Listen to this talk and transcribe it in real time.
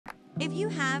If you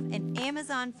have an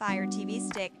Amazon Fire TV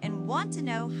stick and want to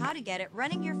know how to get it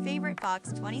running your favorite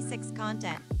Fox 26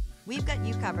 content, we've got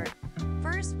you covered.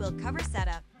 First, we'll cover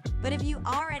setup, but if you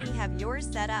already have yours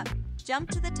set up,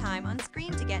 jump to the time on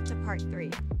screen to get to part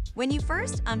 3. When you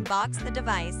first unbox the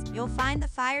device, you'll find the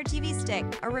Fire TV stick,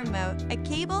 a remote, a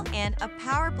cable, and a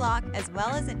power block, as well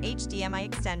as an HDMI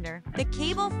extender. The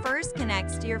cable first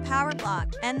connects to your power block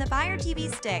and the Fire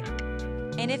TV stick,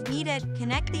 and if needed,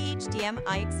 connect the HDMI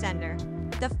extender.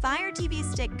 The Fire TV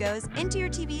stick goes into your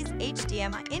TV's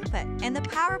HDMI input and the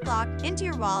power block into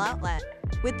your wall outlet.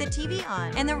 With the TV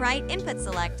on and the right input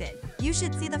selected, you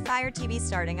should see the Fire TV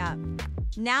starting up.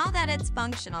 Now that it's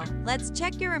functional, let's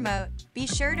check your remote. Be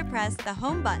sure to press the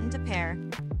home button to pair.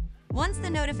 Once the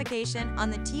notification on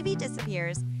the TV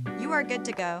disappears, you are good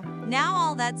to go. Now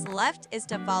all that's left is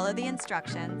to follow the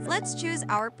instructions. Let's choose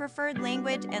our preferred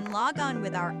language and log on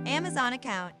with our Amazon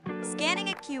account. Scanning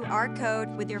a QR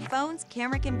code with your phone's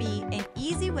camera can be an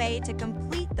easy way to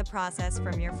complete the process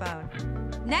from your phone.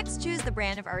 Next, choose the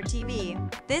brand of our TV.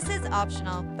 This is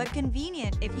optional, but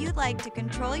convenient if you'd like to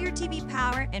control your TV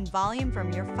power and volume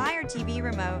from your Fire TV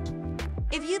remote.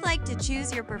 If you'd like to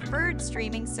choose your preferred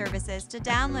streaming services to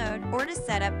download or to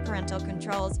set up parental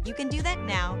controls, you can do that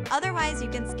now. Otherwise, you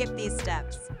can skip these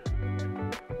steps.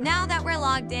 Now that we're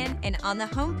logged in and on the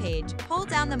home page, hold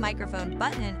down the microphone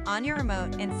button on your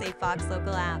remote and say Fox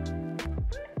Local app.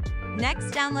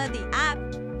 Next, download the app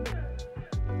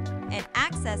and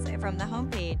access it from the home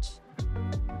page.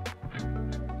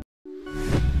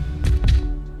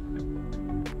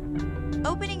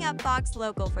 Opening up Fox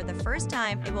Local for the first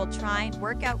time, it will try and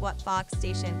work out what Fox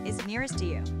station is nearest to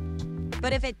you.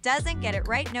 But if it doesn't get it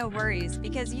right, no worries,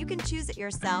 because you can choose it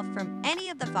yourself from any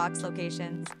of the Fox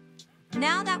locations.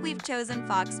 Now that we've chosen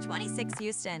Fox 26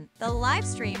 Houston, the live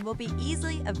stream will be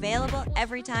easily available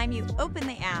every time you open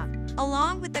the app,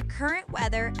 along with the current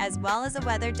weather as well as a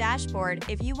weather dashboard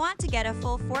if you want to get a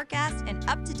full forecast and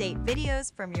up-to-date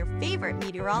videos from your favorite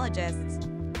meteorologists.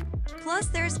 Plus,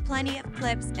 there's plenty of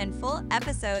clips and full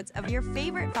episodes of your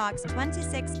favorite Fox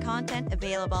 26 content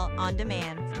available on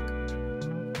demand.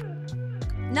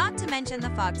 Not to mention the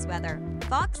Fox Weather,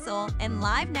 Fox Soul, and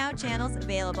Live Now channels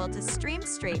available to stream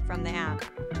straight from the app.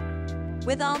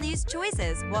 With all these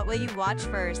choices, what will you watch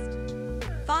first?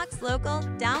 Fox Local,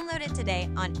 download it today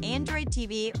on Android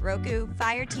TV, Roku,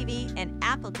 Fire TV, and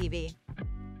Apple TV.